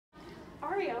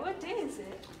Aria, what day is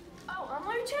it? Oh,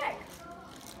 let me check.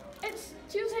 It's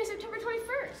Tuesday, September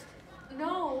 21st.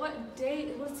 No, what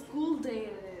school day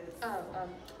it is?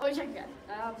 Let me check again.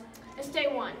 It's day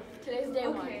one. Today's day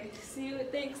one. Okay,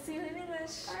 thanks, see you in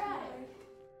English. All right.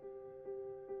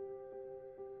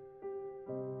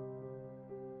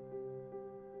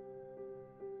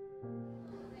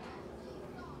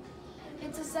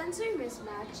 It's a sensory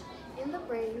mismatch in the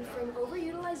brain from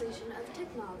overutilization of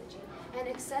technology and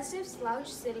excessive slouch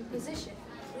sitting position,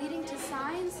 leading to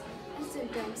signs and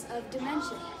symptoms of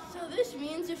dementia. So this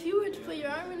means if you were to put your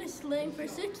arm in a sling for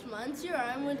 6 months, your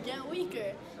arm would get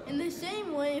weaker. In the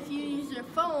same way, if you use your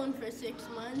phone for 6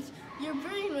 months, your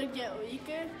brain would get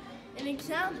weaker. An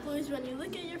example is when you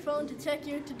look at your phone to check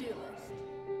your to-do list.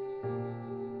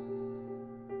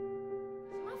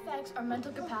 Some effects are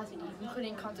mental capacity,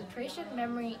 including concentration,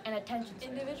 memory, and attention.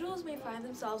 Individuals may find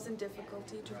themselves in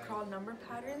difficulty to recall number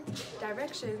patterns,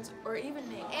 directions, or even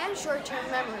names. And short-term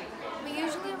memory. We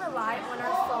usually rely on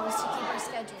our phones to keep our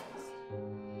schedules.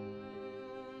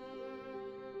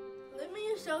 Limit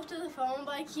yourself to the phone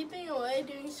by keeping away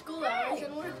during school hours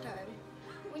and work time.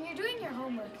 When you're doing your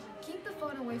homework, keep the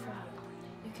phone away from you.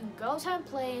 You can go outside and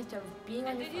play instead of being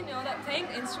on your Did you know that playing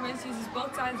instruments uses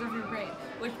both sides of your brain,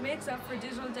 which makes up for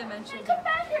digital dementia? Come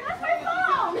back here, that's my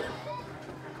phone!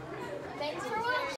 Thanks for watching.